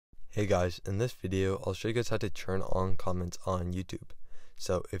Hey guys, in this video I'll show you guys how to turn on comments on YouTube.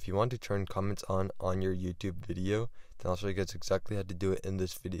 So if you want to turn comments on your YouTube video, then I'll show you guys exactly how to do it in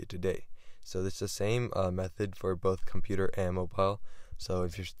this video today. So this is the same method for both computer and mobile. So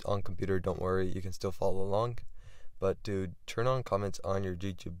if you're on computer, don't worry, you can still follow along. But to turn on comments on your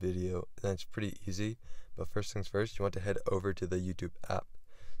YouTube video, then it's pretty easy. But first things first, you want to head over to the YouTube app.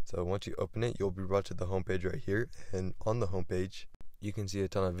 So once you open it, you'll be brought to the homepage right here, and on the homepage you can see a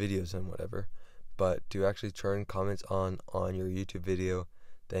ton of videos and whatever. But to actually turn comments on your YouTube video,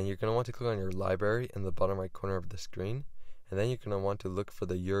 then you're going to want to click on your library in the bottom right corner of the screen, and then you're going to want to look for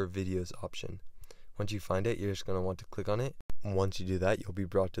the Your Videos option. Once you find it, you're just going to want to click on it. Once you do that, you'll be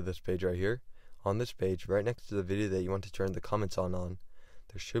brought to this page right here. On this page, right next to the video that you want to turn the comments on,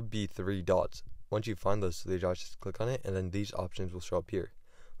 there should be 3 dots. Once you find those 3 dots, just click on it, and then these options will show up here.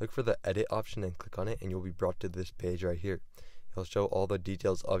 Look for the edit option and click on it, and you'll be brought to this page right here. It'll show all the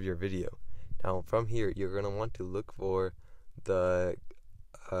details of your video. Now from here, you're going to want to look for the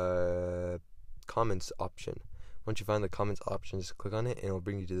comments option. Once you find the comments option, just click on it and it'll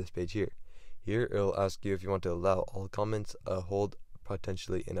bring you to this page here. Here it'll ask you if you want to allow all comments, hold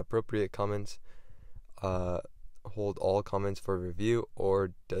potentially inappropriate comments, hold all comments for review,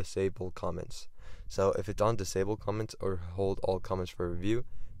 or disable comments. So if it's on disable comments or hold all comments for review,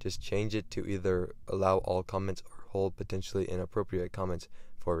 just change it to either allow all comments or hold potentially inappropriate comments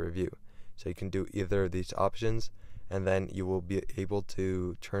for review. So you can do either of these options, and then you will be able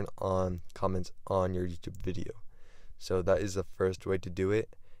to turn on comments on your YouTube video. So that is the first way to do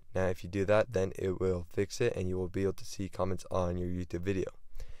it. Now if you do that, then it will fix it and you will be able to see comments on your YouTube video.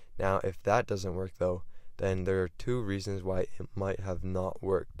 Now if that doesn't work though, then there are 2 reasons why it might have not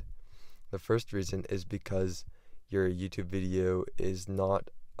worked. The first reason is because your YouTube video is not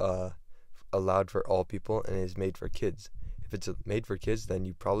allowed for all people and is made for kids. If it's made for kids, then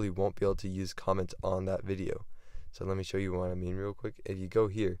you probably won't be able to use comments on that video. So let me show you what I mean real quick. If you go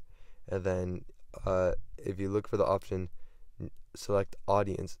here, and then if you look for the option select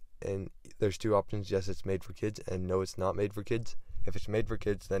audience, and there's 2 options: yes, it's made for kids, and no, it's not made for kids. If it's made for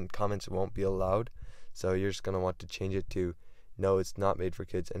kids, then comments won't be allowed. So you're just going to want to change it to no, it's not made for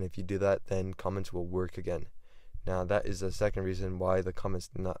kids, and if you do that, then comments will work again. Now that is the second reason why the comments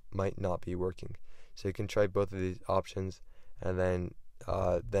might not be working. So you can try both of these options, and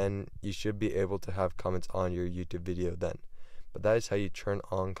then you should be able to have comments on your YouTube video then. But that is how you turn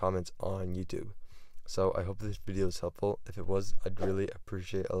on comments on YouTube. So I hope this video is helpful. If it was, I'd really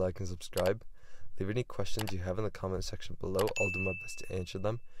appreciate a like and subscribe. Leave any questions you have in the comment section below. I'll do my best to answer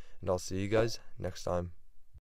them, and I'll see you guys next time.